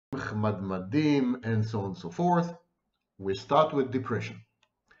Madmadim, and so on and so forth. We start with depression.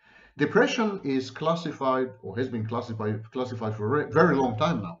 Depression is classified, or has been classified for a very long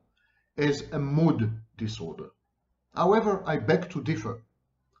time now, as a mood disorder. However, I beg to differ.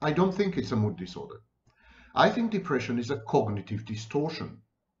 I don't think it's a mood disorder. I think depression is a cognitive distortion.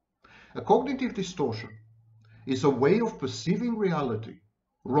 A cognitive distortion is a way of perceiving reality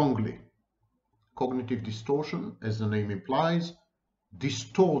wrongly. Cognitive distortion, as the name implies,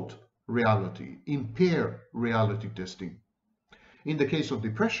 distort reality, impair reality testing. In the case of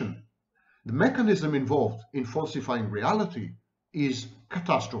depression, the mechanism involved in falsifying reality is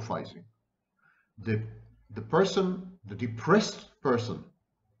catastrophizing. The depressed person,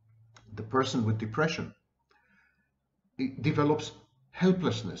 the person with depression, it develops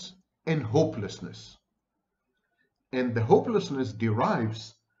helplessness and hopelessness. And the hopelessness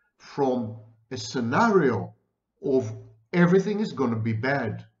derives from a scenario of everything is going to be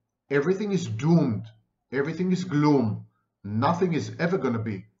bad, everything is doomed, everything is gloom, nothing is ever going to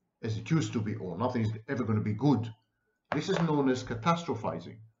be as it used to be, or nothing is ever going to be good. This is known as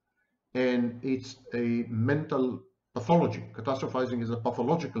catastrophizing, and it's a mental pathology. Catastrophizing is a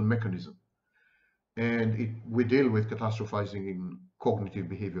pathological mechanism, and we deal with catastrophizing in cognitive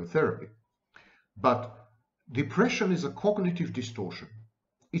behavior therapy. But depression is a cognitive distortion.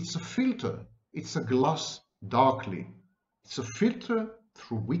 It's a filter. It's a glass darkly. It's a filter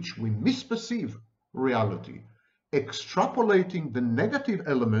through which we misperceive reality, extrapolating the negative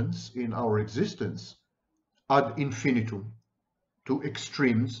elements in our existence ad infinitum, to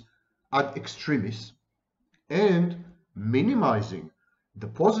extremes, ad extremis, and minimizing the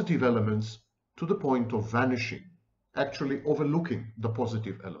positive elements to the point of vanishing, actually overlooking the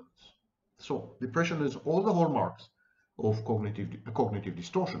positive elements. So depression has all the hallmarks of cognitive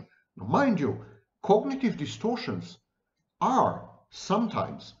distortion. Now, mind you, cognitive distortions are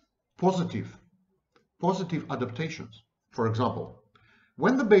sometimes positive adaptations. For example,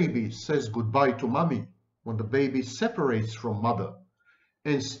 when the baby says goodbye to mommy, when the baby separates from mother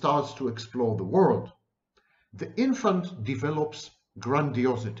and starts to explore the world, the infant develops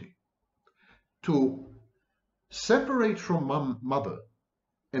grandiosity. To separate from mother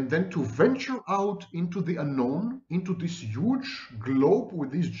and then to venture out into the unknown, into this huge globe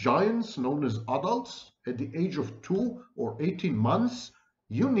with these giants known as adults at the age of 2 or 18 months,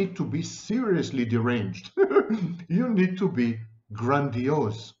 you need to be seriously deranged. You need to be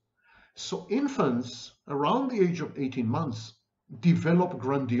grandiose. So infants around the age of 18 months develop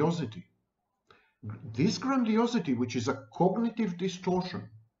grandiosity. This grandiosity, which is a cognitive distortion,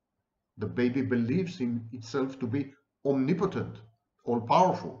 the baby believes in itself to be omnipotent,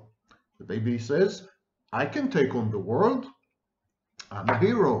 all-powerful. The baby says, I can take on the world. I'm a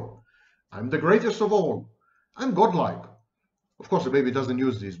hero. I'm the greatest of all. I'm godlike. Of course, the baby doesn't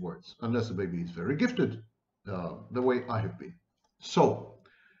use these words unless the baby is very gifted, the way I have been. So,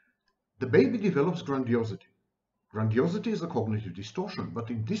 the baby develops grandiosity. Grandiosity is a cognitive distortion, but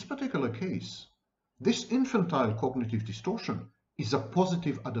in this particular case, this infantile cognitive distortion is a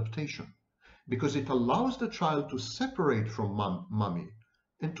positive adaptation because it allows the child to separate from mommy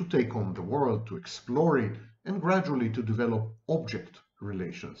and to take on the world, to explore it, and gradually to develop object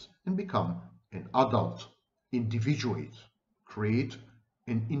relations and become an adult, individuate, create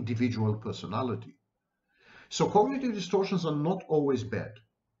an individual personality. So cognitive distortions are not always bad.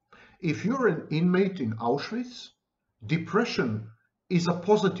 If you're an inmate in Auschwitz, depression is a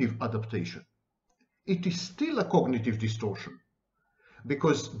positive adaptation. It is still a cognitive distortion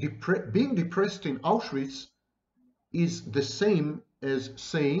because being depressed in Auschwitz is the same as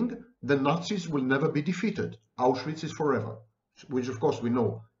saying the Nazis will never be defeated. Auschwitz is forever, which of course we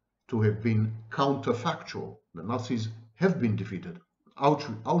know to have been counterfactual. The Nazis have been defeated.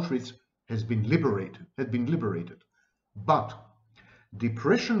 Auschwitz has been liberated. But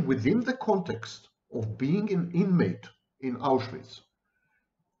depression within the context of being an inmate in Auschwitz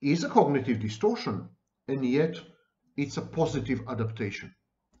is a cognitive distortion, and yet it's a positive adaptation.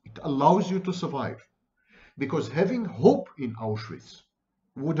 It allows you to survive, because having hope in Auschwitz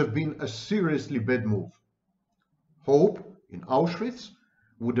would have been a seriously bad move. Hope in Auschwitz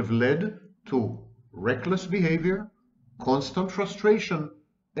would have led to reckless behavior, constant frustration,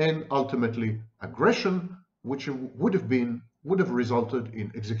 and ultimately aggression, which would have resulted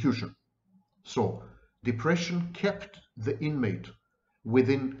in execution. So depression kept the inmate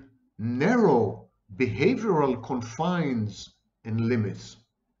within narrow behavioral confines and limits.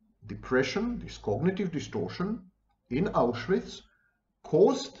 Depression, this cognitive distortion in Auschwitz,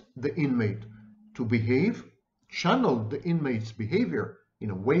 caused the inmate to behave, channeled the inmate's behavior in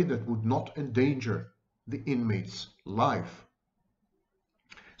a way that would not endanger the inmate's life.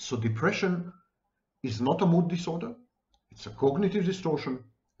 So depression is not a mood disorder, it's a cognitive distortion,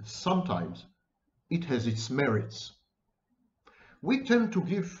 and sometimes it has its merits. We tend to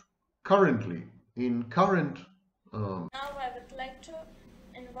give currently, in current... Now I would like to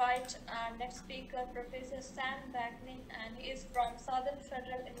invite our next speaker, Professor Sam Vaknin, and he is from Southern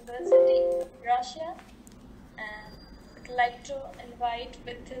Federal University, Russia, and would like to invite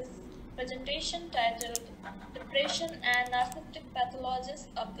with his presentation titled Depression and Narcissistic Pathologies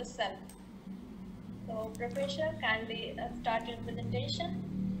of the Self. So, Professor, kindly start your presentation.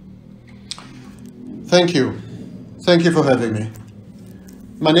 Thank you. Thank you for having me.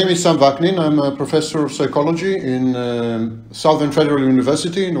 My name is Sam Vaknin. I'm a professor of psychology in Southern Federal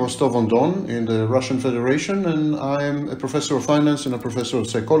University in Rostov-on-Don in the Russian Federation, and I'm a professor of finance and a professor of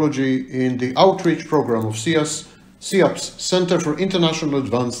psychology in the outreach program of CIAP's Center for International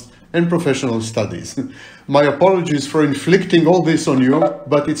Advanced and Professional Studies. My apologies for inflicting all this on you,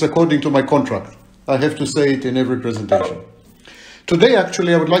 but it's according to my contract. I have to say it in every presentation. Today,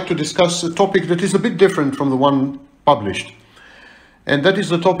 actually, I would like to discuss a topic that is a bit different from the one published. And that is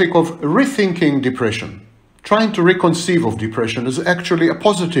the topic of rethinking depression, trying to reconceive of depression as actually a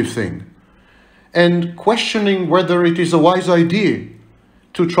positive thing, and questioning whether it is a wise idea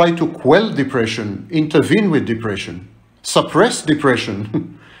to try to quell depression, intervene with depression, suppress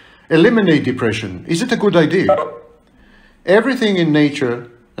depression, eliminate depression. Is it a good idea? Everything in nature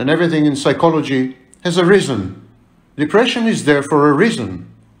and everything in psychology has a reason. Depression is there for a reason.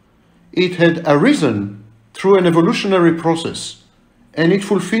 It had arisen through an evolutionary process, and it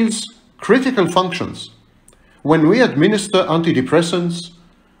fulfills critical functions. When we administer antidepressants,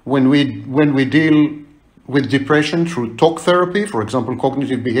 when we deal with depression through talk therapy, for example,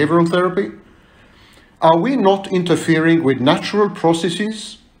 cognitive behavioral therapy, are we not interfering with natural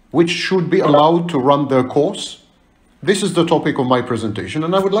processes which should be allowed to run their course? This is the topic of my presentation,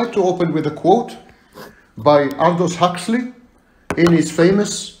 and I would like to open with a quote by Aldous Huxley in his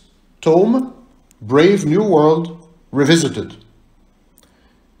famous tome, Brave New World Revisited.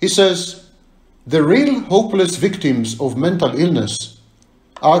 He says, "The real hopeless victims of mental illness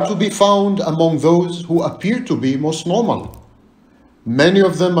are to be found among those who appear to be most normal. Many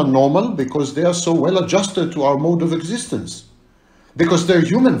of them are normal because they are so well adjusted to our mode of existence, because their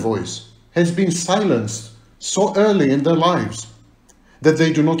human voice has been silenced so early in their lives that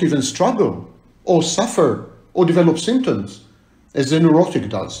they do not even struggle or suffer or develop symptoms as the neurotic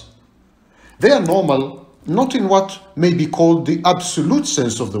does. They are normal not in what may be called the absolute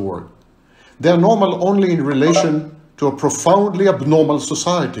sense of the word. They are normal only in relation to a profoundly abnormal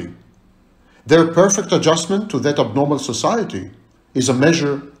society. Their perfect adjustment to that abnormal society is a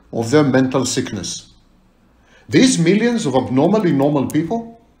measure of their mental sickness. These millions of abnormally normal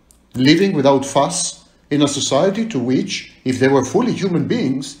people living without fuss in a society to which, if they were fully human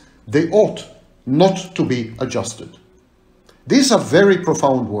beings, they ought not to be adjusted." These are very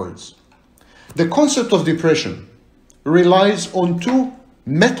profound words. The concept of depression relies on two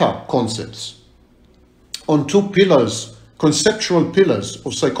meta-concepts, on two pillars, conceptual pillars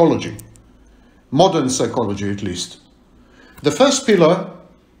of psychology, modern psychology at least. The first pillar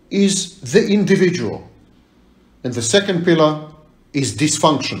is the individual, and the second pillar is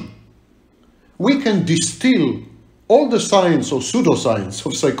dysfunction. We can distill all the science or pseudoscience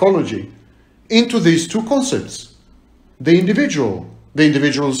of psychology into these two concepts: the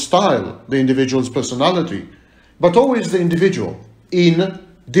individual's style, the individual's personality, but always the individual,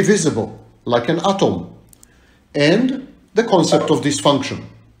 indivisible, like an atom, and the concept of dysfunction.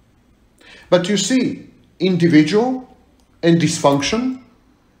 But you see, individual and dysfunction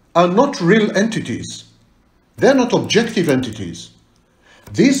are not real entities. They're not objective entities.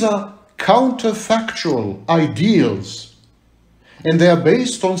 These are counterfactual ideals, and they are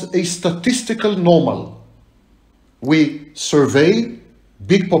based on a statistical normal. We survey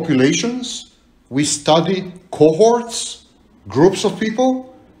big populations, we study cohorts, groups of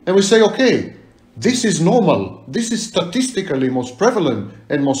people, and we say, okay, this is normal, this is statistically most prevalent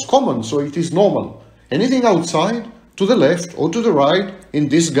and most common, so it is normal. Anything outside, to the left or to the right, in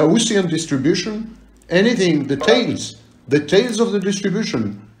this Gaussian distribution, anything, the tails of the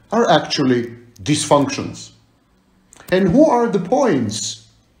distribution are actually dysfunctions. And who are the points?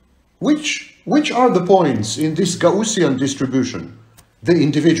 Which are the points in this Gaussian distribution? The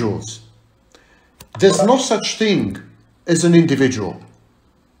individuals. There's no such thing as an individual.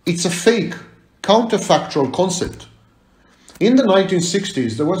 It's a fake, counterfactual concept. In the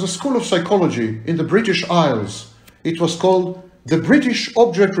 1960s, there was a school of psychology in the British Isles. It was called the British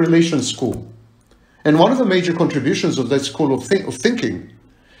Object Relations School. And one of the major contributions of that school of thinking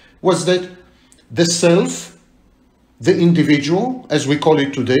was that the self, The individual, as we call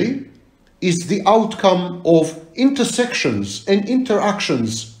it today, is the outcome of intersections and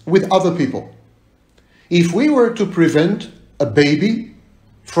interactions with other people. If we were to prevent a baby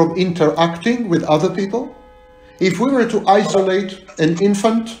from interacting with other people, if we were to isolate an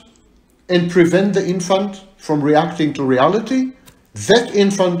infant and prevent the infant from reacting to reality, that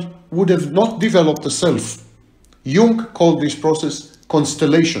infant would have not developed a self. Jung called this process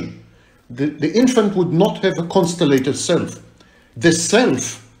constellation. The infant would not have a constellated self. The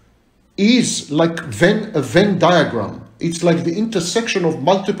self is like a Venn diagram. It's like the intersection of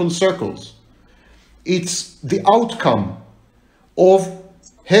multiple circles. It's the outcome of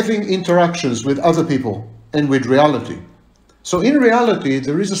having interactions with other people and with reality. So in reality,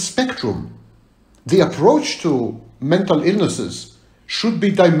 there is a spectrum. The approach to mental illnesses should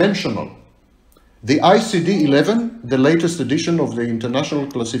be dimensional. The ICD-11, the latest edition of the International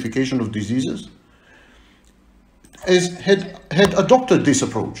Classification of Diseases, had adopted this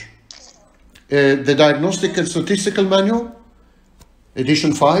approach. The Diagnostic and Statistical Manual,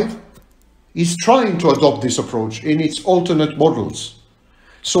 edition 5, is trying to adopt this approach in its alternate models.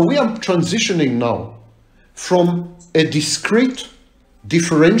 So we are transitioning now from a discrete,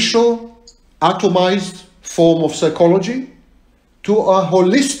 differential, atomized form of psychology to a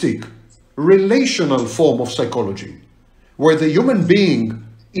holistic, relational form of psychology, where the human being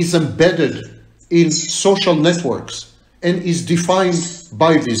is embedded in social networks and is defined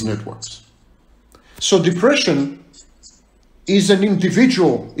by these networks. So depression is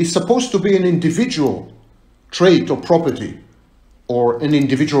supposed to be an individual trait or property, or an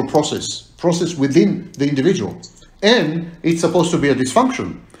individual process within the individual. And it's supposed to be a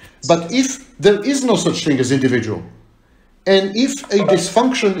dysfunction. But if there is no such thing as individual, and if a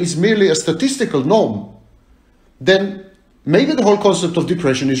dysfunction is merely a statistical norm, then maybe the whole concept of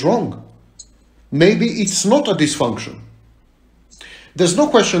depression is wrong. Maybe it's not a dysfunction. There's no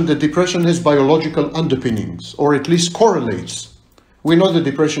question that depression has biological underpinnings, or at least correlates. We know that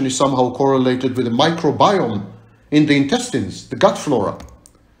depression is somehow correlated with the microbiome in the intestines, the gut flora,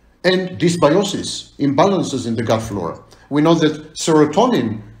 and dysbiosis, imbalances in the gut flora. We know that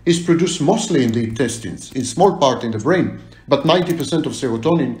serotonin is produced mostly in the intestines, in small part in the brain, but 90% of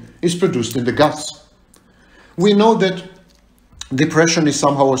serotonin is produced in the guts. We know that depression is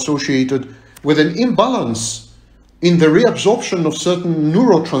somehow associated with an imbalance in the reabsorption of certain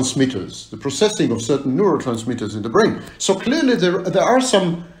neurotransmitters, the processing of certain neurotransmitters in the brain. So clearly there are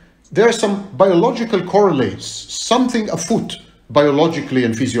some biological correlates, something afoot biologically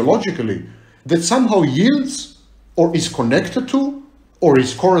and physiologically that somehow yields or is connected to or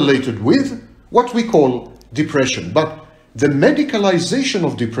is correlated with what we call depression. But the medicalization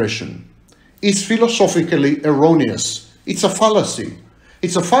of depression is philosophically erroneous. It's a fallacy.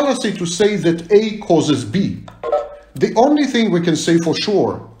 It's a fallacy to say that A causes B. The only thing we can say for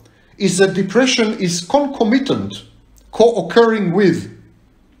sure is that depression is concomitant, co-occurring with,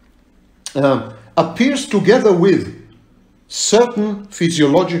 appears together with certain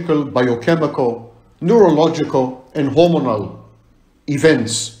physiological, biochemical, neurological, and hormonal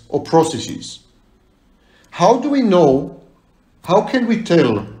events or processes. How do we know, how can we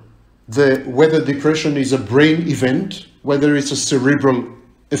tell whether depression is a brain event, whether it's a cerebral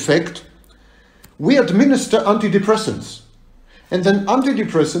effect? We administer antidepressants, and then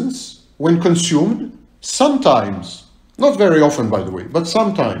antidepressants, when consumed, sometimes, not very often by the way, but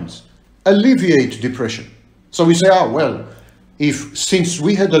sometimes, alleviate depression. So we say, well, since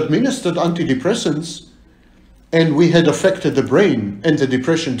we had administered antidepressants and we had affected the brain and the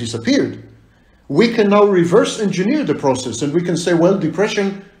depression disappeared, we can now reverse engineer the process and we can say, well,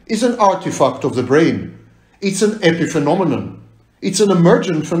 depression is an artifact of the brain. It's an epiphenomenon. It's an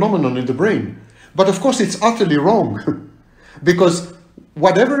emergent phenomenon in the brain. But of course, it's utterly wrong because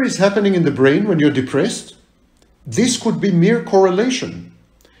whatever is happening in the brain when you're depressed, this could be mere correlation.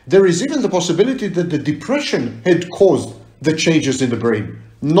 There is even the possibility that the depression had caused the changes in the brain,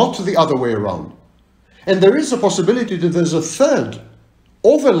 not the other way around. And there is a possibility that there's a third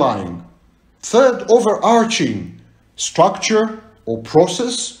overarching structure or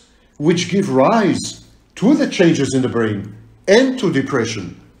process which give rise to the changes in the brain and to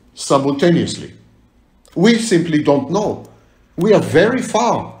depression simultaneously. We simply don't know. We are very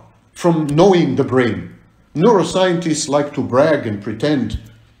far from knowing the brain. Neuroscientists like to brag and pretend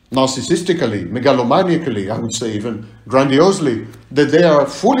narcissistically, megalomaniacally, I would say even grandiosely, that they are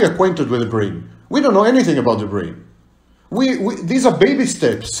fully acquainted with the brain. We don't know anything about the brain. These are baby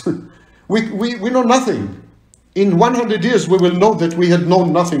steps. we know nothing. In 100 years, we will know that we had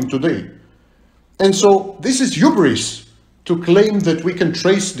known nothing today. And so this is hubris to claim that we can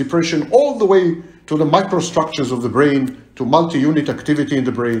trace depression all the way to the microstructures of the brain, to multi-unit activity in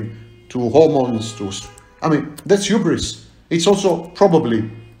the brain, to hormones, I mean, that's hubris. It's also probably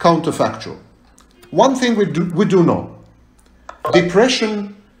counterfactual. One thing we do know,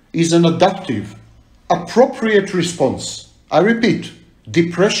 depression is an adaptive, appropriate response. I repeat,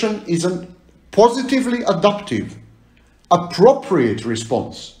 depression is a positively adaptive, appropriate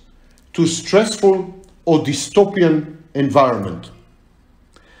response to stressful or dystopian environment.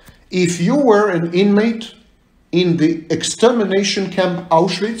 If you were an inmate in the extermination camp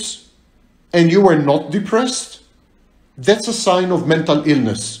Auschwitz and you were not depressed, that's a sign of mental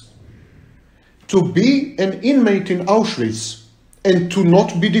illness. To be an inmate in Auschwitz and to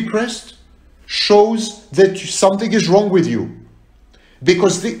not be depressed shows that something is wrong with you.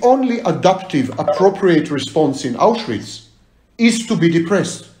 Because the only adaptive, appropriate response in Auschwitz is to be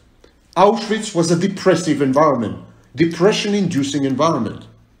depressed. Auschwitz was a depressive environment, depression-inducing environment.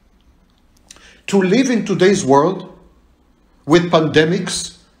 To live in today's world with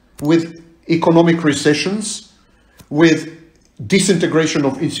pandemics, with economic recessions, with disintegration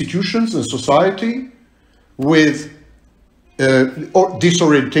of institutions and society, with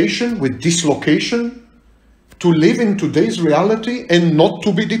disorientation, with dislocation, to live in today's reality and not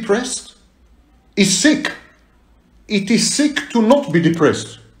to be depressed is sick. It is sick to not be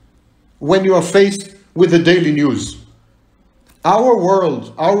depressed when you are faced with the daily news. Our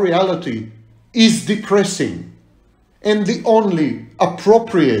world, our reality is depressing, and the only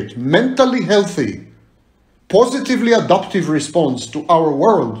appropriate, mentally healthy, positively adaptive response to our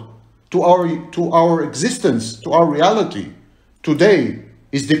world, to our existence, to our reality today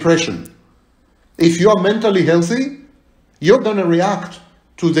is depression. If you are mentally healthy, you're going to react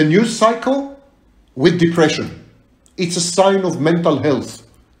to the news cycle with depression. It's a sign of mental health.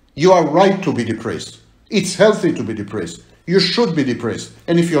 You are right to be depressed. It's healthy to be depressed. You should be depressed.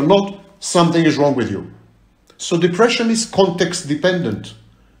 And if you're not, something is wrong with you. So depression is context dependent.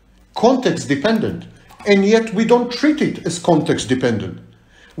 Context dependent. And yet we don't treat it as context dependent.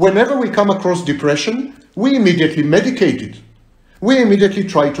 Whenever we come across depression, we immediately medicate it. We immediately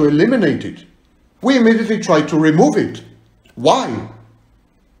try to eliminate it. We immediately try to remove it. Why?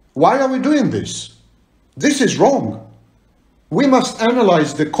 Why are we doing this? This is wrong. We must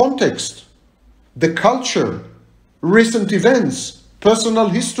analyze the context, the culture, recent events, personal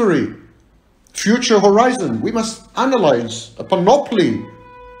history, future horizon. We must analyze a panoply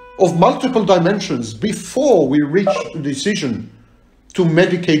of multiple dimensions before we reach the decision to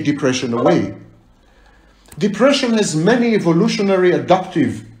medicate depression away. Depression has many evolutionary,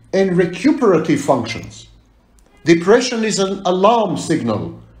 adaptive, and recuperative functions. Depression is an alarm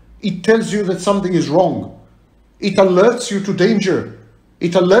signal. It tells you that something is wrong. It alerts you to danger.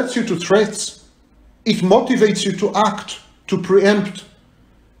 It alerts you to threats. It motivates you to act, to preempt.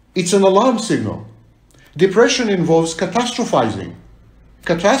 It's an alarm signal. Depression involves catastrophizing.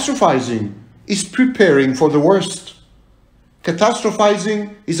 Catastrophizing is preparing for the worst.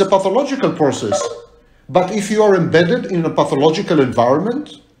 Catastrophizing is a pathological process. But if you are embedded in a pathological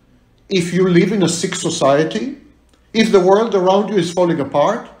environment, if you live in a sick society, if the world around you is falling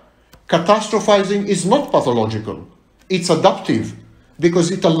apart, catastrophizing is not pathological. It's adaptive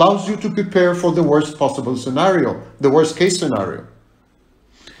because it allows you to prepare for the worst possible scenario, the worst case scenario.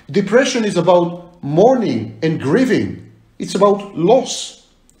 Depression is about mourning and grieving. It's about loss,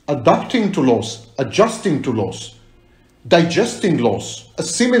 adapting to loss, adjusting to loss, digesting loss,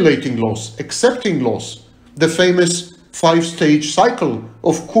 assimilating loss, accepting loss, the famous 5-stage cycle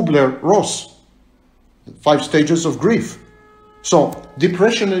of Kubler-Ross, 5 stages of grief. So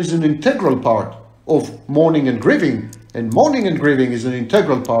depression is an integral part of mourning and grieving is an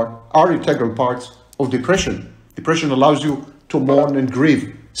integral part, are integral parts of depression. Depression allows you to mourn and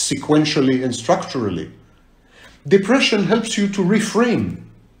grieve sequentially and structurally. Depression helps you to reframe.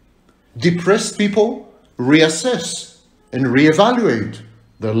 Depressed people reassess and reevaluate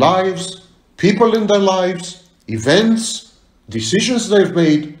their lives, people in their lives, events, decisions they've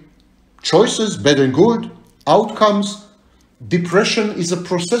made, choices, bad and good, outcomes. Depression is a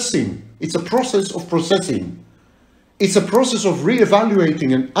processing. It's a process of processing. It's a process of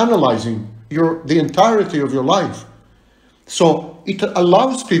reevaluating and analyzing the entirety of your life. So it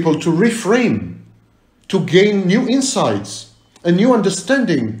allows people to reframe, to gain new insights, a new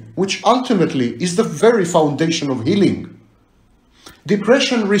understanding, which ultimately is the very foundation of healing.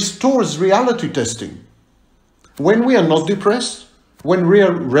 Depression restores reality testing. When we are not depressed, when we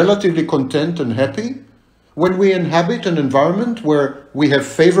are relatively content and happy, when we inhabit an environment where we have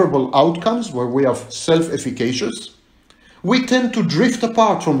favorable outcomes, where we are self-efficacious, we tend to drift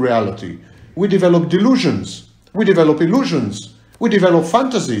apart from reality. We develop delusions, we develop illusions, we develop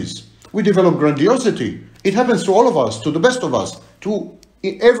fantasies, We develop grandiosity. It happens to all of us, to the best of us, to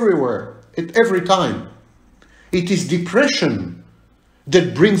everywhere, at every time. It is depression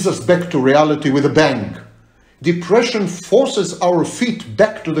that brings us back to reality with a bang. Depression forces our feet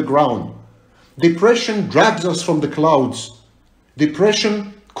back to the ground. Depression drags us from the clouds.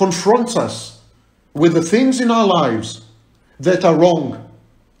 Depression confronts us with the things in our lives that are wrong,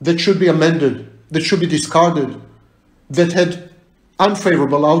 that should be amended, that should be discarded, that had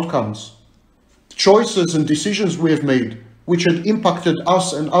unfavorable outcomes. Choices and decisions we have made which had impacted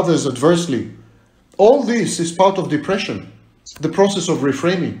us and others adversely. All this is part of depression, the process of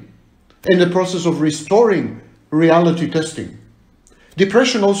reframing and the process of restoring reality testing.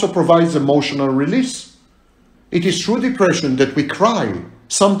 Depression also provides emotional release. It is through depression that we cry,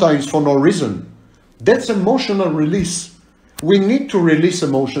 sometimes for no reason. That's emotional release. We need to release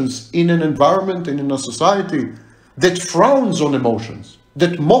emotions in an environment and in a society that frowns on emotions,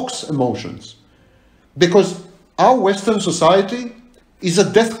 that mocks emotions. Because our Western society is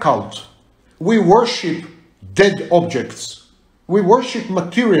a death cult. We worship dead objects. We worship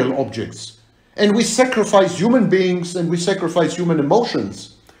material objects. And we sacrifice human beings and we sacrifice human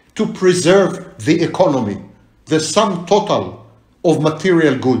emotions to preserve the economy, the sum total of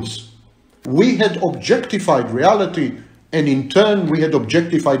material goods. We had objectified reality, and in turn we had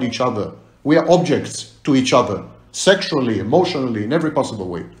objectified each other. We are objects to each other, sexually, emotionally, in every possible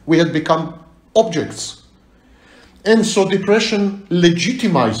way. We had become objects. And so depression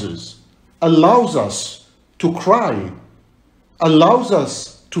legitimizes, allows us to cry, allows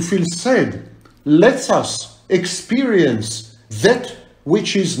us to feel sad, lets us experience that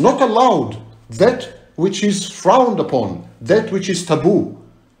which is not allowed, that which is frowned upon, that which is taboo.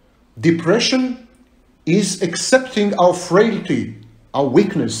 Depression is accepting our frailty, our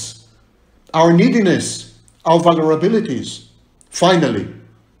weakness, our neediness, our vulnerabilities, finally,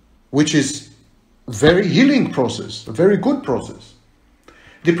 which is a very healing process, a very good process.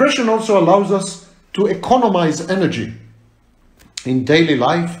 Depression also allows us to economize energy. In daily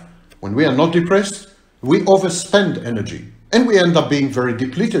life, when we are not depressed, we overspend energy and we end up being very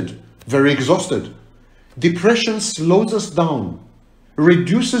depleted, very exhausted. Depression slows us down,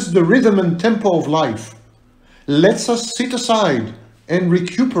 reduces the rhythm and tempo of life, lets us sit aside and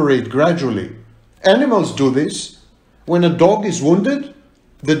recuperate gradually. Animals do this. When a dog is wounded,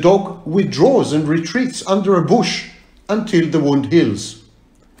 the dog withdraws and retreats under a bush until the wound heals.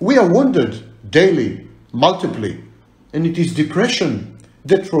 We are wounded daily, multiply, and it is depression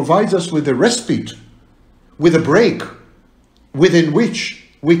that provides us with a respite, with a break, within which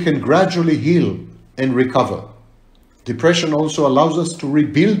we can gradually heal and recover. Depression also allows us to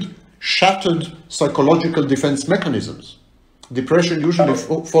rebuild shattered psychological defense mechanisms. Depression usually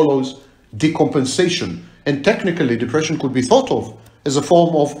follows decompensation, and technically depression could be thought of as a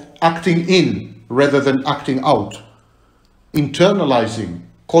form of acting in rather than acting out, internalizing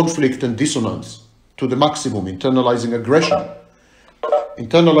conflict and dissonance to the maximum, internalizing aggression.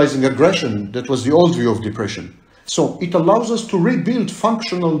 Internalizing aggression, that was the old view of depression. So it allows us to rebuild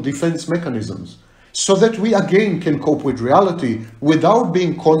functional defense mechanisms so that we again can cope with reality without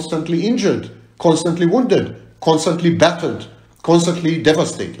being constantly injured, constantly wounded, constantly battered, constantly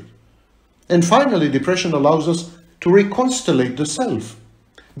devastated. And finally, depression allows us to reconstellate the self.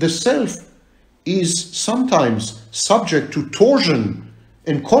 The self is sometimes subject to torsion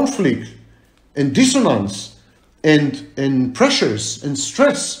and conflict and dissonance and pressures and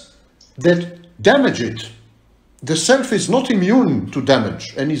stress that damage it. The self is not immune to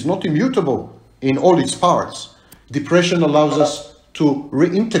damage and is not immutable in all its parts. Depression allows us to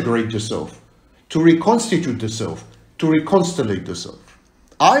reintegrate the self, to reconstitute the self, to reconstellate the self.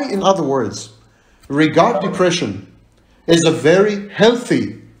 I, in other words, regard depression as a very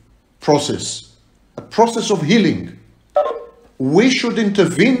healthy process, a process of healing. We should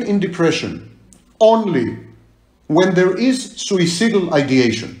intervene in depression only when there is suicidal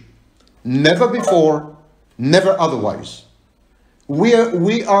ideation. Never before, never otherwise. What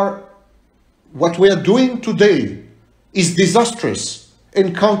we are doing today is disastrous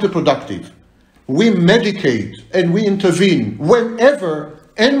and counterproductive. We medicate and we intervene whenever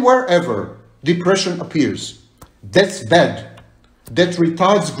and wherever depression appears. That's bad. That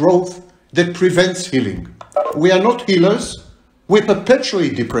retards growth, that prevents healing. We are not healers. We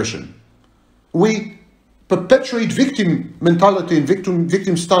perpetuate depression. We perpetuate victim mentality and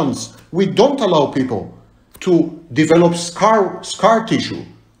victim stance. We don't allow people to develop scar tissue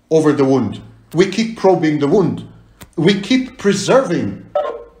over the wound. We keep probing the wound. We keep preserving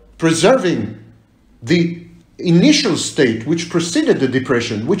the initial state which preceded the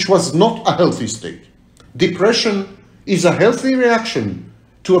depression, which was not a healthy state. Depression is a healthy reaction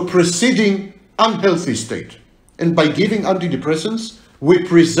to a preceding unhealthy state. And by giving antidepressants, we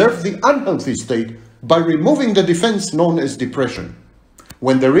preserve the unhealthy state by removing the defense known as depression.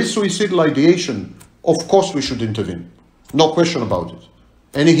 When there is suicidal ideation, of course we should intervene. No question about it.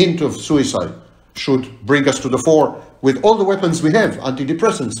 Any hint of suicide should bring us to the fore with all the weapons we have,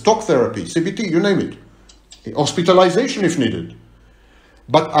 antidepressants, talk therapy, CBT, you name it. Hospitalization if needed.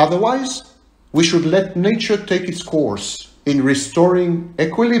 But otherwise, we should let nature take its course in restoring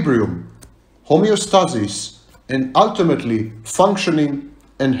equilibrium, homeostasis, and ultimately functioning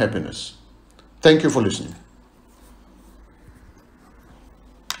and happiness. Thank you for listening.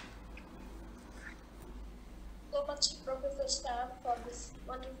 So much, Professor Sam, for this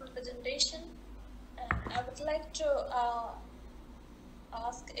wonderful presentation. And I would like to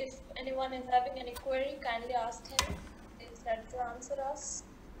ask if anyone is having any query, kindly ask him. He's ready to answer us.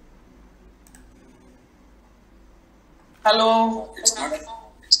 Hello.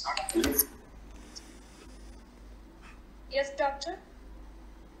 Yes, doctor.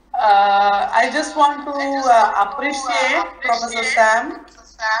 I just want to appreciate Professor Sam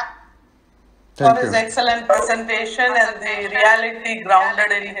for his excellent presentation and the reality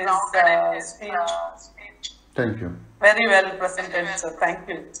grounded in his speech. Thank you. Very well presented, sir. Thank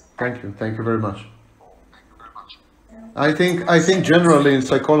you. Thank you. Thank you very much. I think generally in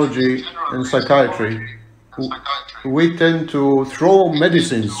psychology and psychiatry, we tend to throw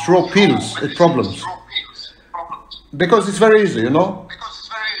medicines, throw pills at problems. Because it's very easy, you know?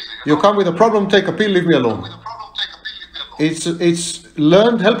 You come with a problem, take a pill, leave me alone. It's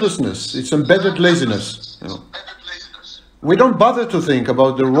learned helplessness, it's embedded laziness. You know? We don't bother to think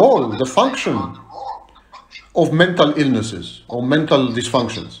about the role, the function of mental illnesses or mental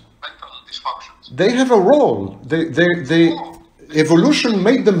dysfunctions. They have a role. Evolution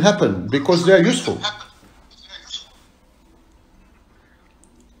made them happen because they are useful.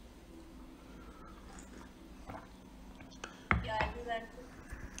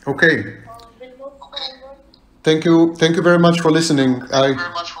 Okay. We'll move forward. Thank you very much for listening. I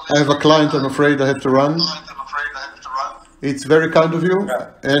have a client, I'm afraid I have to run. It's very kind of you,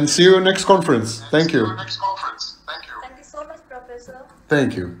 and see you next conference. Thank you. Thank you so much, Professor.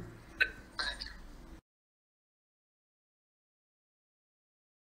 Thank you.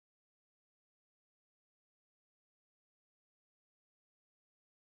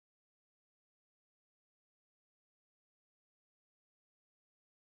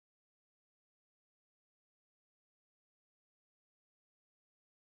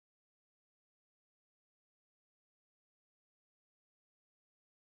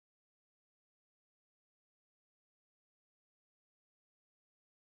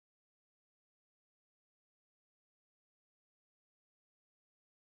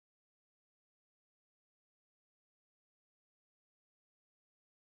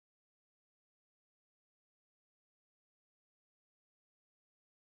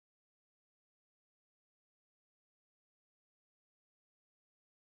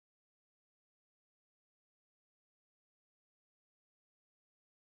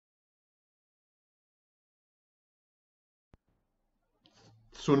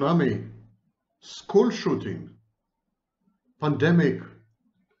 Tsunami, school shooting, pandemic,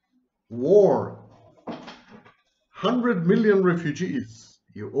 war, 100 million refugees.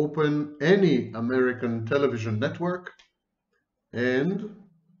 You open any American television network and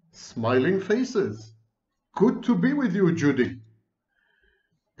smiling faces. Good to be with you, Judy.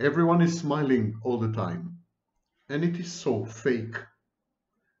 Everyone is smiling all the time. And it is so fake.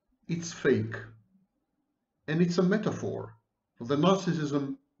 It's fake. And it's a metaphor for the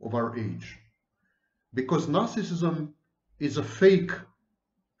narcissism of our age. Because narcissism is a fake,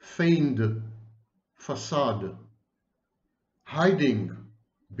 feigned facade hiding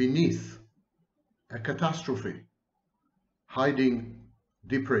beneath a catastrophe, hiding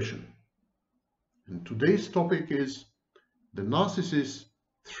depression. And today's topic is the narcissist's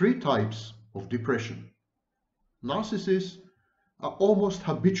 3 types of depression. Narcissists are almost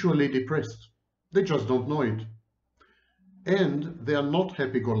habitually depressed. They just don't know it. And they are not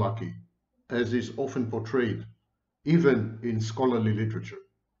happy-go-lucky, as is often portrayed, even in scholarly literature.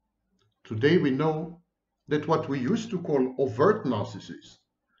 Today we know that what we used to call overt narcissist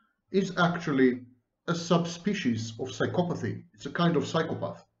is actually a subspecies of psychopathy. It's a kind of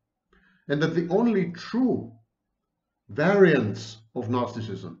psychopath. And that the only true variants of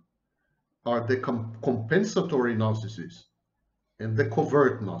narcissism are the compensatory narcissist and the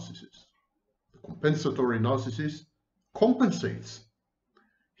covert narcissist. The compensatory narcissist compensates.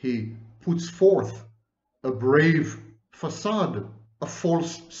 He puts forth a brave facade, a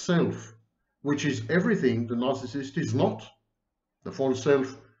false self, which is everything the narcissist is not. The false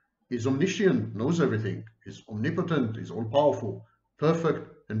self is omniscient, knows everything, is omnipotent, is all-powerful, perfect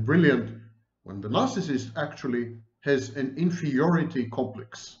and brilliant, when the narcissist actually has an inferiority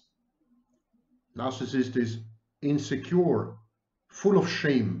complex. Narcissist is insecure, full of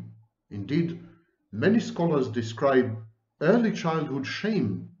shame. Indeed, many scholars describe early childhood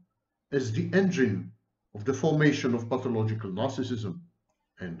shame as the engine of the formation of pathological narcissism,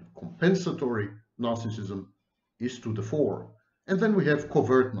 and compensatory narcissism is to the fore. And then we have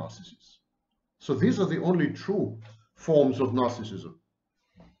covert narcissists. So these are the only true forms of narcissism.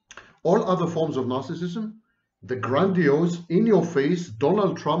 All other forms of narcissism, the grandiose, in-your-face,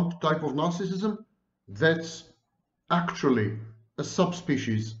 Donald Trump type of narcissism, that's actually a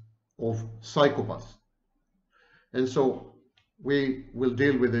subspecies of psychopath. And so we will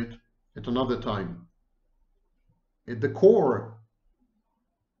deal with it at another time. At the core,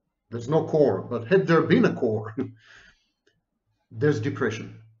 there's no core, but had there been a core, there's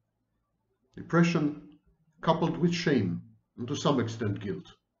depression. Depression coupled with shame, and to some extent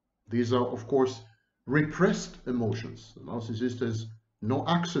guilt. These are, of course, repressed emotions. The narcissist has no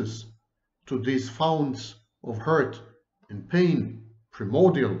access to these founts of hurt and pain,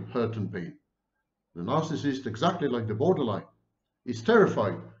 primordial hurt and pain. The narcissist, exactly like the borderline, is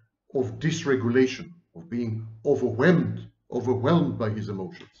terrified of dysregulation, of being overwhelmed by his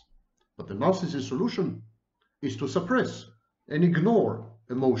emotions. But the narcissist solution is to suppress and ignore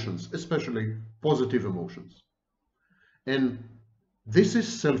emotions, especially positive emotions. And this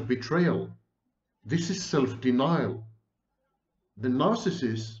is self-betrayal. This is self-denial. The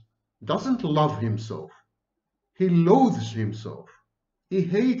narcissist doesn't love himself. He loathes himself. He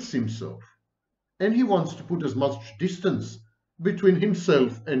hates himself. And he wants to put as much distance between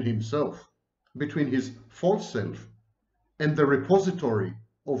himself and himself, between his false self and the repository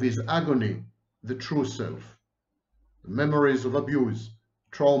of his agony, the true self. The memories of abuse,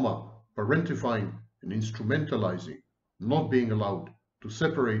 trauma, parentifying and instrumentalizing, not being allowed to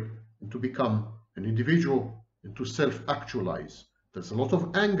separate and to become an individual and to self-actualize. There's a lot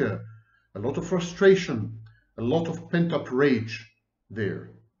of anger, a lot of frustration, a lot of pent-up rage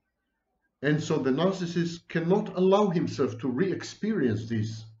there. And so the narcissist cannot allow himself to re-experience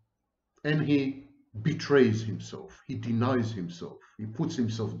this, and he betrays himself, he denies himself, he puts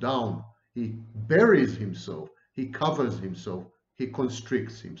himself down, he buries himself, he covers himself, he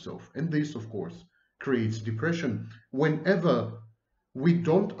constricts himself. And this, of course, creates depression whenever we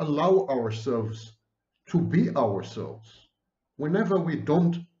don't allow ourselves to be ourselves, whenever we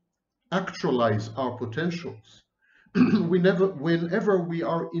don't actualize our potentials, whenever we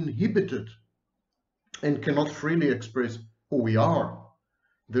are inhibited and cannot freely express who we are.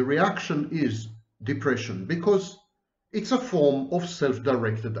 The reaction is depression, because it's a form of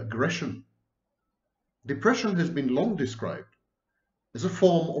self-directed aggression. Depression has been long described as a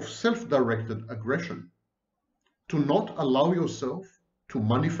form of self-directed aggression. To not allow yourself to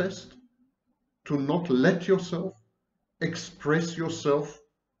manifest, to not let yourself express yourself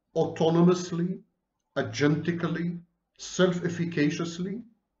autonomously, agentically, self-efficaciously,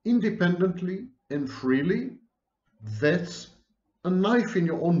 independently and freely, that's a knife in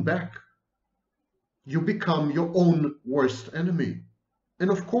your own back. You become your own worst enemy. And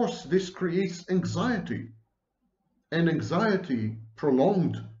of course, this creates anxiety. And anxiety,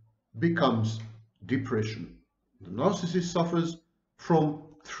 prolonged, becomes depression. The narcissist suffers from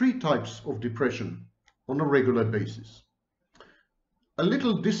 3 types of depression on a regular basis. A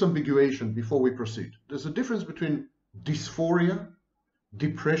little disambiguation before we proceed. There's a difference between dysphoria,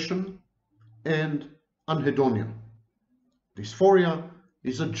 depression, and anhedonia. Dysphoria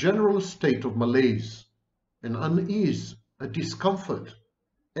is a general state of malaise, an unease, a discomfort,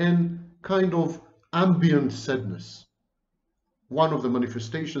 and kind of ambient sadness. One of the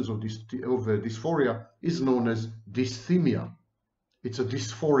manifestations of dysphoria is known as dysthymia. It's a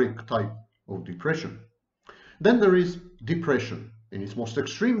dysphoric type of depression. Then there is depression. In its most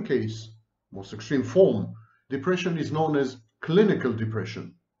extreme case, most extreme form, depression is known as clinical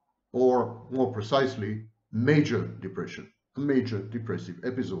depression, or more precisely, major depression, a major depressive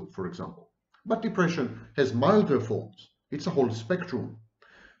episode, for example. But depression has milder forms. It's a whole spectrum.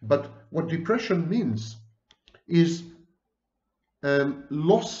 But what depression means is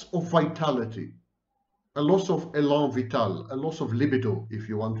loss of vitality, a loss of élan vital, a loss of libido, if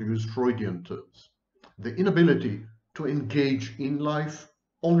you want to use Freudian terms. The inability to engage in life,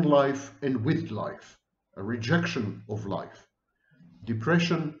 on life, and with life, a rejection of life.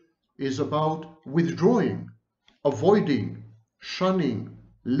 Depression is about withdrawing, avoiding, shunning,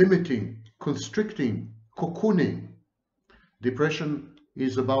 limiting, constricting, cocooning. Depression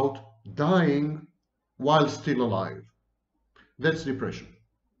is about dying while still alive. That's depression.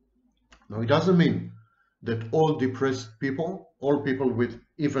 Now, it doesn't mean that all depressed people, all people with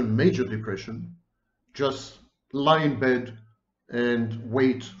even major depression, just lie in bed and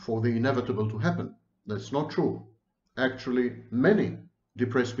wait for the inevitable to happen. That's not true. Actually, many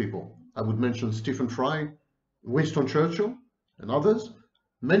depressed people, I would mention Stephen Fry, Winston Churchill, and others,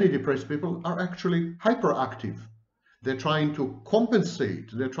 many depressed people are actually hyperactive. They're trying to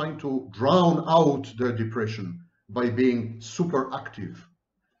compensate, they're trying to drown out their depression by being super active.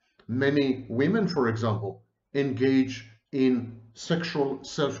 Many women, for example, engage in sexual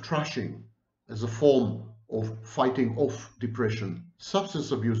self-trashing as a form of fighting off depression.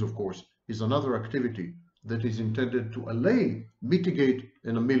 Substance abuse, of course, is another activity that is intended to allay, mitigate,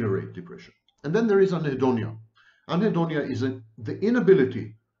 and ameliorate depression. And then there is anhedonia. Anhedonia is the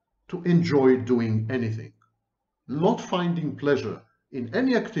inability to enjoy doing anything, not finding pleasure in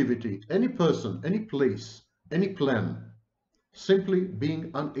any activity, any person, any place, any plan, simply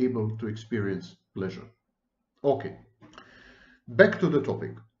being unable to experience pleasure. Okay, back to the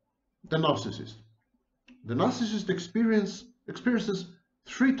topic, the narcissist. The narcissist experiences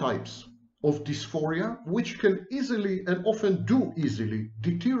three types of dysphoria, which can easily and often do easily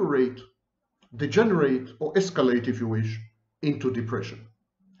deteriorate, degenerate, or escalate, if you wish, into depression.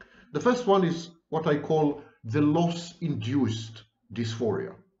 The first one is what I call the loss-induced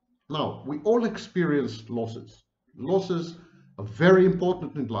dysphoria. Now, we all experience losses. Losses are very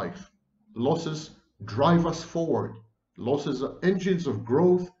important in life. Losses drive us forward. Losses are engines of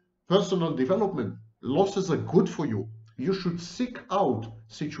growth, personal development. Losses are good for you. You should seek out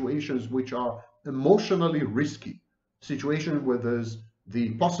situations which are emotionally risky, situations where there's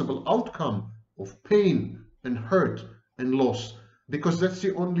the possible outcome of pain and hurt and loss, because that's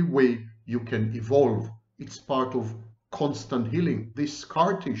the only way you can evolve. It's part of constant healing. This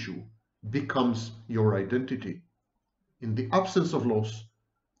scar tissue becomes your identity. In the absence of loss,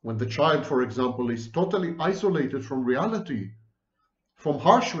 when the child, for example, is totally isolated from reality, from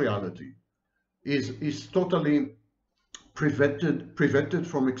harsh reality, is totally prevented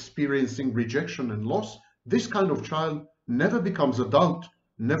from experiencing rejection and loss, this kind of child never becomes adult,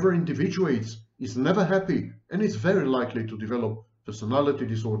 never individuates, is never happy, and is very likely to develop personality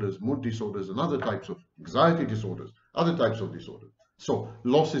disorders, mood disorders, and other types of anxiety disorders, other types of disorders. So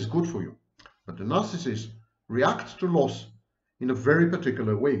loss is good for you. But the narcissist reacts to loss in a very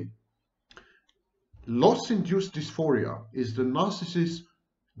particular way. Loss-induced dysphoria is the narcissist's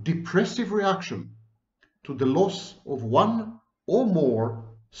depressive reaction to the loss of one or more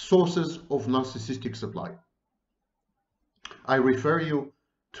sources of narcissistic supply. I refer you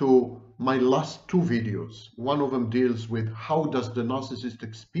to my last two videos. One of them deals with how does the narcissist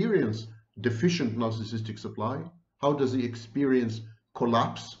experience deficient narcissistic supply? How does he experience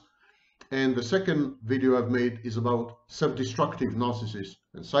collapse? And the second video I've made is about self-destructive narcissists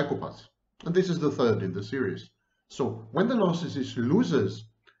and psychopaths. And this is the third in the series. So when the narcissist loses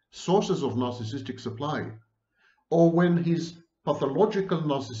sources of narcissistic supply, or when his pathological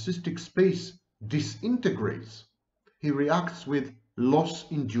narcissistic space disintegrates, he reacts with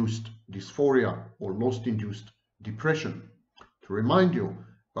loss-induced dysphoria or loss-induced depression. To remind you,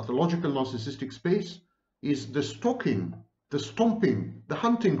 pathological narcissistic space is the stalking, the stomping, the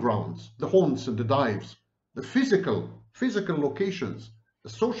hunting grounds, the haunts and the dives, the physical locations, the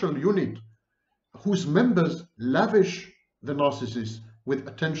social unit whose members lavish the narcissist with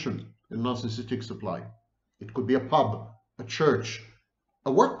attention and narcissistic supply. It could be a pub, a church,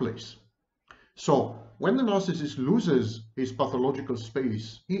 a workplace. So when the narcissist loses his pathological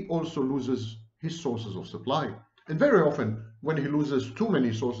space, he also loses his sources of supply. And very often, when he loses too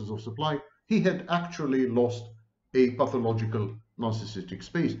many sources of supply, he had actually lost a pathological narcissistic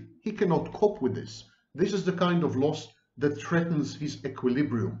space. He cannot cope with this. This is the kind of loss that threatens his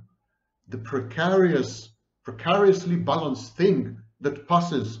equilibrium, the precariously balanced thing that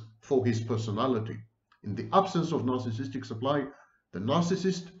passes for his personality. In the absence of narcissistic supply, the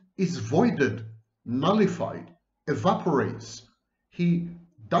narcissist is voided, nullified, evaporates. He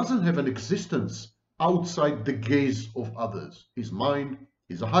doesn't have an existence outside the gaze of others. His mind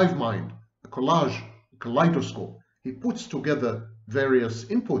is a hive mind, a collage, a kaleidoscope. He puts together various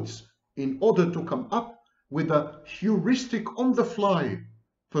inputs in order to come up with a heuristic on-the-fly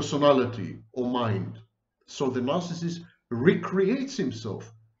personality or mind. So the narcissist recreates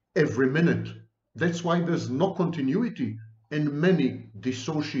himself every minute. That's why there's no continuity and many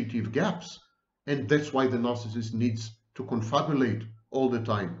dissociative gaps. And that's why the narcissist needs to confabulate all the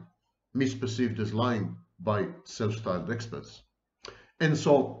time, misperceived as lying by self-styled experts. And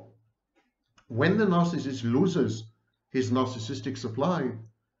so when the narcissist loses his narcissistic supply,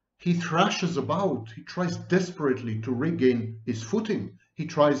 He thrashes about, he tries desperately to regain his footing, he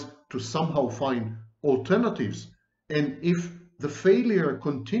tries to somehow find alternatives, and if the failure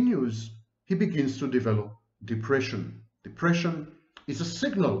continues, he begins to develop depression. Depression is a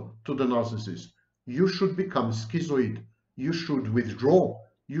signal to the narcissist. You should become schizoid, you should withdraw,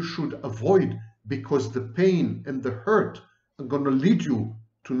 you should avoid, because the pain and the hurt are going to lead you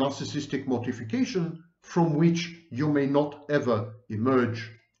to narcissistic mortification from which you may not ever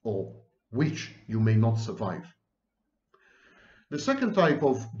emerge, or which you may not survive. The second type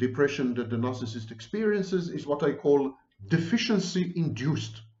of depression that the narcissist experiences is what I call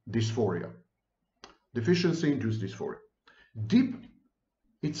deficiency-induced dysphoria. Deficiency-induced dysphoria.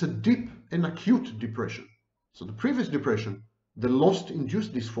 It's a deep and acute depression. So the previous depression, the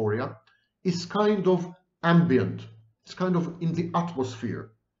loss-induced dysphoria, is kind of ambient. It's kind of in the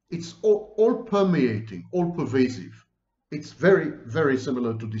atmosphere. It's all permeating, all pervasive. It's very, very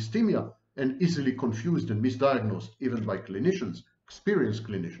similar to dysthymia and easily confused and misdiagnosed even by clinicians, experienced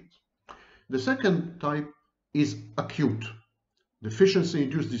clinicians. The second type is acute.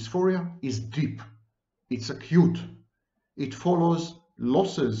 Deficiency-induced dysphoria is deep. It's acute. It follows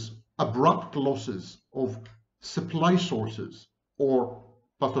losses, abrupt losses of supply sources or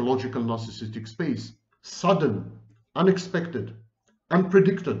pathological narcissistic space, sudden, unexpected,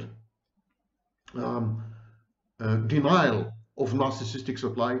 unpredicted denial of narcissistic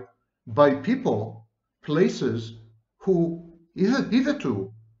supply by people, places who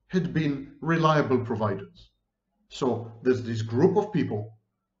hitherto had been reliable providers. So there's this group of people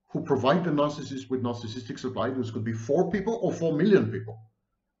who provide the narcissist with narcissistic supply. This could be 4 people or 4 million people,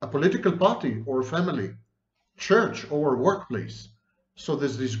 a political party or a family, church or a workplace. So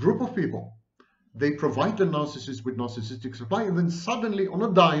there's this group of people. They provide the narcissist with narcissistic supply, and then suddenly, on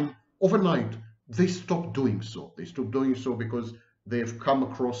a dime, overnight, they stop doing so. They stop doing so because they have come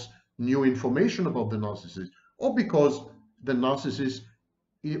across new information about the narcissist, or because the narcissist,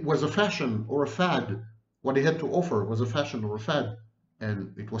 it was a fashion or a fad. What he had to offer was a fashion or a fad,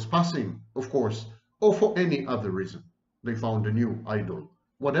 and it was passing, of course, or for any other reason. They found a new idol.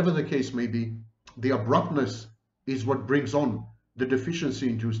 Whatever the case may be, the abruptness is what brings on the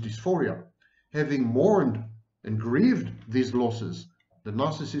deficiency-induced dysphoria. Having mourned and grieved these losses, the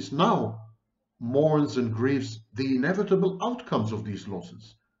narcissist now mourns and grieves the inevitable outcomes of these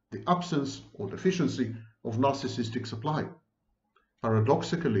losses, the absence or deficiency of narcissistic supply.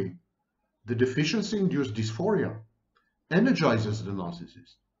 Paradoxically, the deficiency-induced dysphoria energizes the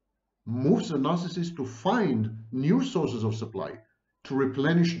narcissist, moves the narcissist to find new sources of supply to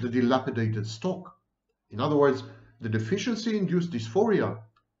replenish the dilapidated stock. In other words, the deficiency-induced dysphoria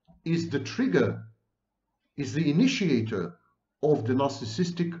is the trigger, is the initiator of the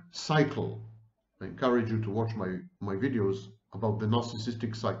narcissistic cycle. I encourage you to watch my videos about the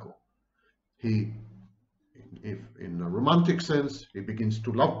narcissistic cycle. If in a romantic sense, he begins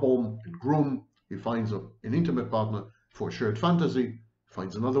to love bomb and groom, he finds an intimate partner for a shared fantasy,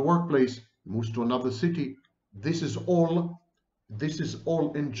 finds another workplace, moves to another city. This is all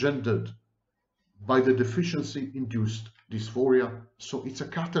engendered by the deficiency-induced dysphoria. So it's a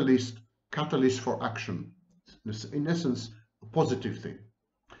catalyst for action. In essence, a positive thing.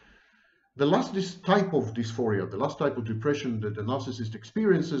 The last type of dysphoria, the last type of depression that the narcissist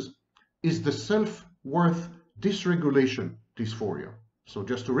experiences is the self-worth dysregulation dysphoria. So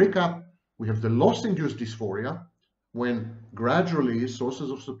just to recap, we have the loss-induced dysphoria, when gradually sources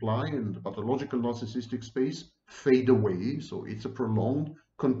of supply and the pathological narcissistic space fade away. So it's a prolonged,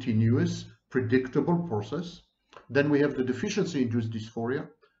 continuous, predictable process. Then we have the deficiency-induced dysphoria,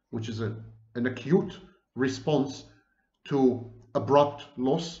 which is an acute response to abrupt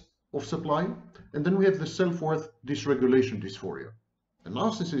loss of supply. And then we have the self-worth dysregulation dysphoria. The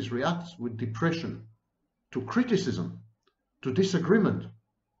narcissist reacts with depression to criticism, to disagreement,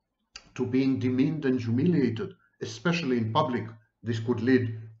 to being demeaned and humiliated, especially in public. This could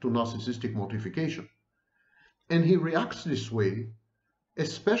lead to narcissistic mortification. And he reacts this way,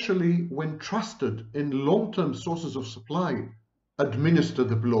 especially when trusted and long-term sources of supply administer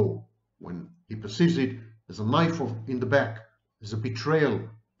the blow, when he perceives it as a knife in the back, as a betrayal.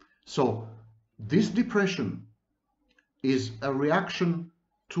 So this depression is a reaction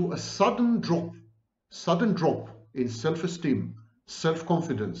to a sudden drop in self-esteem,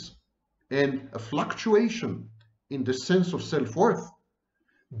 self-confidence, and a fluctuation in the sense of self-worth,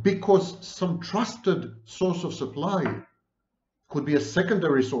 because some trusted source of supply, could be a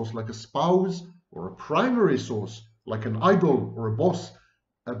secondary source like a spouse, or a primary source like an idol or a boss,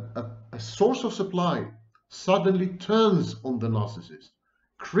 a source of supply suddenly turns on the narcissist,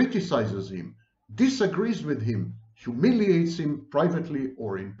 criticizes him, disagrees with him, humiliates him privately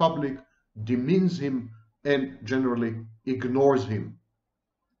or in public, demeans him, and generally ignores him.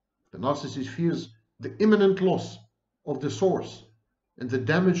 The narcissist fears the imminent loss of the source and the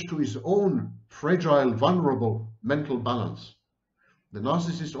damage to his own fragile, vulnerable mental balance. The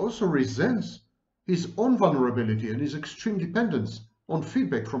narcissist also resents his own vulnerability and his extreme dependence on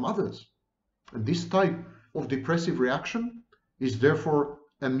feedback from others. And this type of depressive reaction is therefore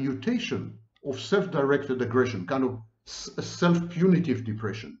a mutation of self-directed aggression, kind of a self-punitive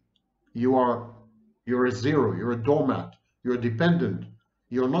depression. You're a zero, you're a doormat, you're dependent,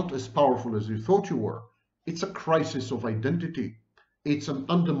 you're not as powerful as you thought you were. It's a crisis of identity. It's an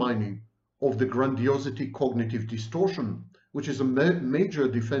undermining of the grandiosity cognitive distortion, which is a major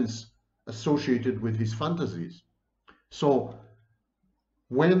defense associated with his fantasies. So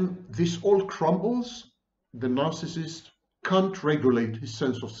when this all crumbles, the narcissist can't regulate his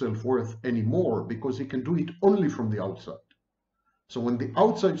sense of self-worth anymore because he can do it only from the outside. So when the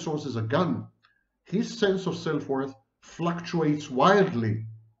outside source is a gun, his sense of self-worth fluctuates wildly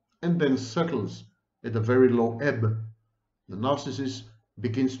and then settles at a very low ebb. The narcissist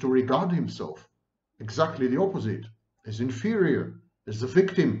begins to regard himself exactly the opposite, as inferior, as a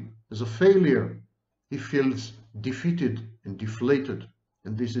victim, as a failure. He feels defeated and deflated,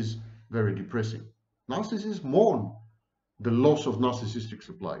 and this is very depressing. Narcissists mourn the loss of narcissistic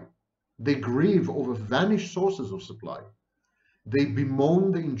supply. They grieve over vanished sources of supply. They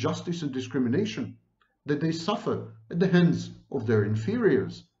bemoan the injustice and discrimination that they suffer at the hands of their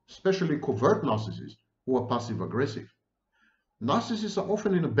inferiors, especially covert narcissists who are passive-aggressive. Narcissists are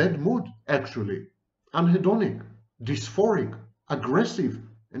often in a bad mood, actually, anhedonic, dysphoric, aggressive,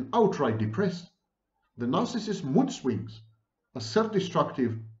 and outright depressed. The narcissist's mood swings are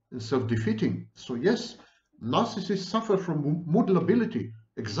self-destructive and self-defeating. So yes, narcissists suffer from mood lability,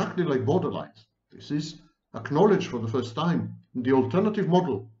 exactly like borderlines. This is acknowledged for the first time in the alternative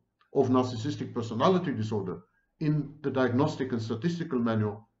model of narcissistic personality disorder in the Diagnostic and Statistical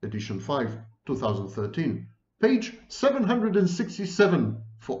Manual, edition 5, 2013. Page 767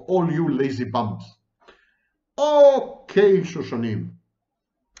 for all you lazy bums. Okay, Shoshanim.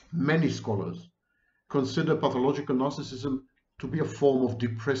 Many scholars consider pathological narcissism to be a form of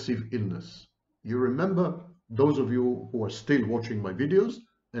depressive illness. You remember, those of you who are still watching my videos,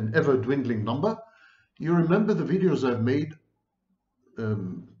 an ever-dwindling number, you remember the videos I've made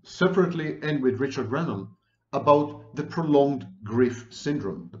separately and with Richard Grannon about the prolonged grief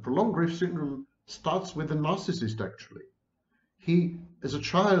syndrome. The prolonged grief syndrome starts with a narcissist, actually. He, as a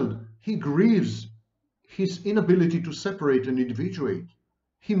child, he grieves his inability to separate and individuate.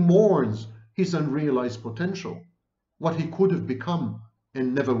 He mourns his unrealized potential, what he could have become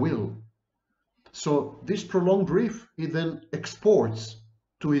and never will. So this prolonged grief he then exports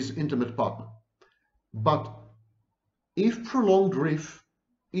to his intimate partner. But if prolonged grief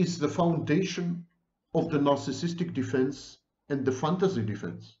is the foundation of the narcissistic defense and the fantasy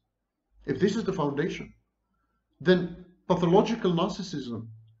defense, if this is the foundation, then pathological narcissism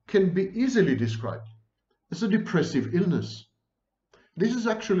can be easily described as a depressive illness. This is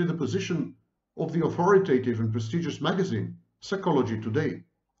actually the position of the authoritative and prestigious magazine, Psychology Today.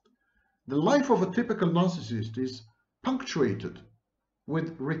 The life of a typical narcissist is punctuated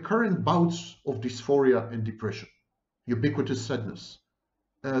with recurrent bouts of dysphoria and depression, ubiquitous sadness,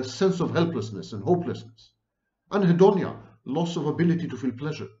 a sense of helplessness and hopelessness, anhedonia, loss of ability to feel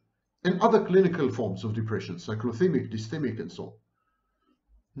pleasure, and other clinical forms of depression, cyclothymic, dysthymic, and so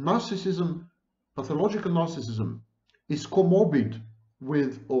on. Narcissism, pathological narcissism, is comorbid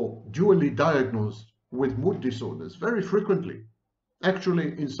with or dually diagnosed with mood disorders very frequently.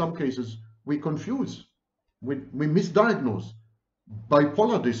 Actually, in some cases, we confuse, we misdiagnose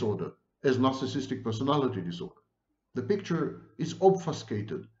bipolar disorder as narcissistic personality disorder. The picture is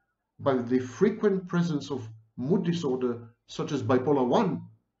obfuscated by the frequent presence of mood disorder such as bipolar 1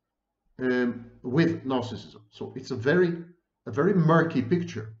 with narcissism. So it's a very murky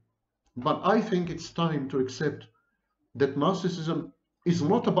picture. But I think it's time to accept that narcissism is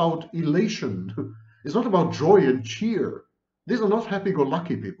not about elation. It's not about joy and cheer. These are not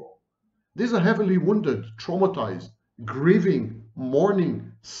happy-go-lucky people. These are heavily wounded, traumatized, grieving,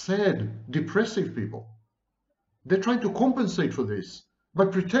 mourning, sad, depressive people. They're trying to compensate for this by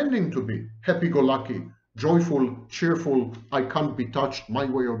pretending to be happy-go-lucky, joyful, cheerful, I can't be touched, my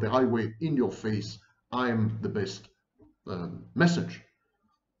way or the highway, in your face, I am the best message.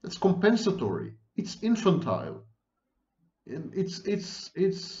 It's compensatory, it's infantile,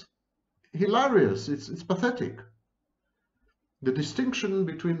 it's hilarious, it's pathetic. The distinction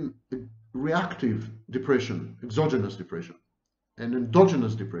between reactive depression, exogenous depression, and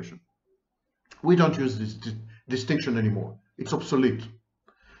endogenous depression. We don't use this distinction anymore. It's obsolete.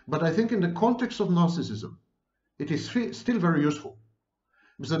 But I think in the context of narcissism, it is still very useful.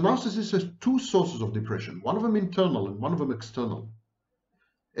 Because the narcissist has two sources of depression, one of them internal and one of them external.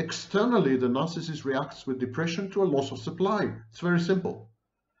 Externally, the narcissist reacts with depression to a loss of supply. It's very simple.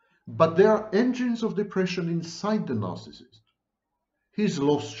 But there are engines of depression inside the narcissist. His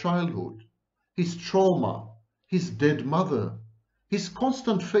lost childhood, his trauma, his dead mother, his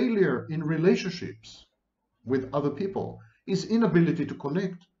constant failure in relationships with other people, his inability to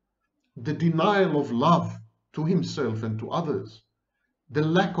connect, the denial of love to himself and to others, the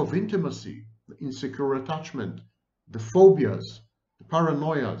lack of intimacy, the insecure attachment, the phobias, the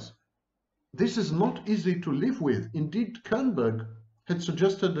paranoias. This is not easy to live with. Indeed, Kernberg had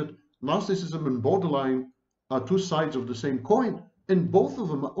suggested that narcissism and borderline are two sides of the same coin, and both of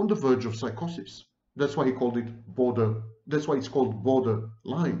them are on the verge of psychosis. That's why he called it that's why it's called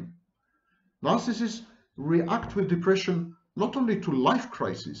borderline. Narcissists react with depression not only to life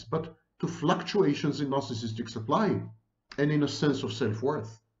crises, but to fluctuations in narcissistic supply and in a sense of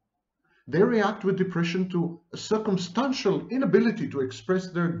self-worth. They react with depression to a circumstantial inability to express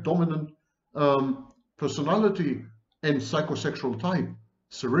their dominant personality and psychosexual type,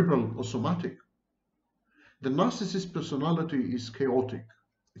 cerebral or somatic. The narcissist personality is chaotic,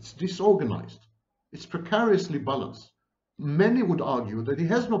 it's disorganized, it's precariously balanced. Many would argue that he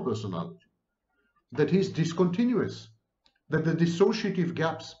has no personality, that he's discontinuous, that the dissociative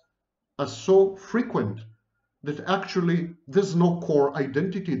gaps are so frequent that actually there's no core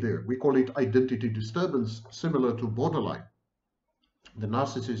identity there. We call it identity disturbance, similar to borderline. The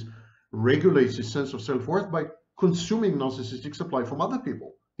narcissist regulates his sense of self-worth by consuming narcissistic supply from other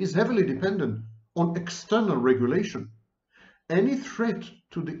people. He's heavily dependent on external regulation. Any threat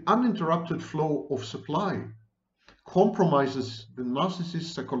to the uninterrupted flow of supply compromises the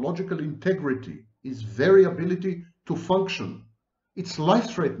narcissist's psychological integrity, his very ability to function. It's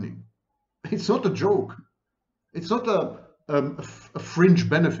life-threatening. It's not a joke. It's not a fringe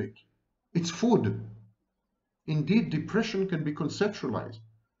benefit. It's food. Indeed, depression can be conceptualized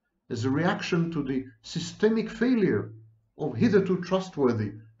as a reaction to the systemic failure of hitherto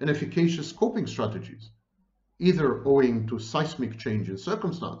trustworthy and efficacious coping strategies, either owing to seismic change in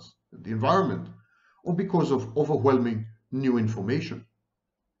circumstance, the environment, or because of overwhelming new information.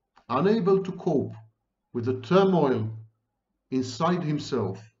 Unable to cope with the turmoil inside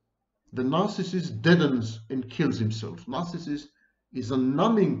himself, the narcissist deadens and kills himself. Narcissist is a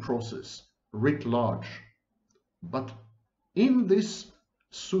numbing process writ large. But in this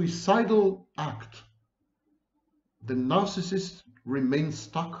suicidal act, the narcissist remains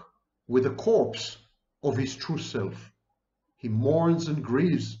stuck with the corpse of his true self. He mourns and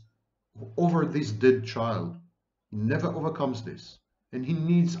grieves over this dead child. He never overcomes this. And he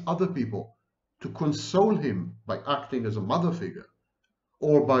needs other people to console him by acting as a mother figure,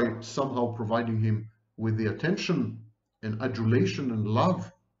 or by somehow providing him with the attention and adulation and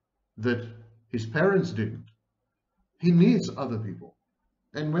love that his parents didn't. He needs other people.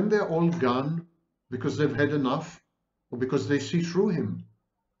 And when they're all gone because they've had enough, or because they see through him,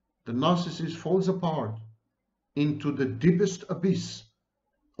 the narcissist falls apart into the deepest abyss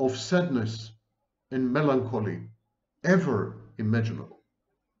of sadness and melancholy ever imaginable.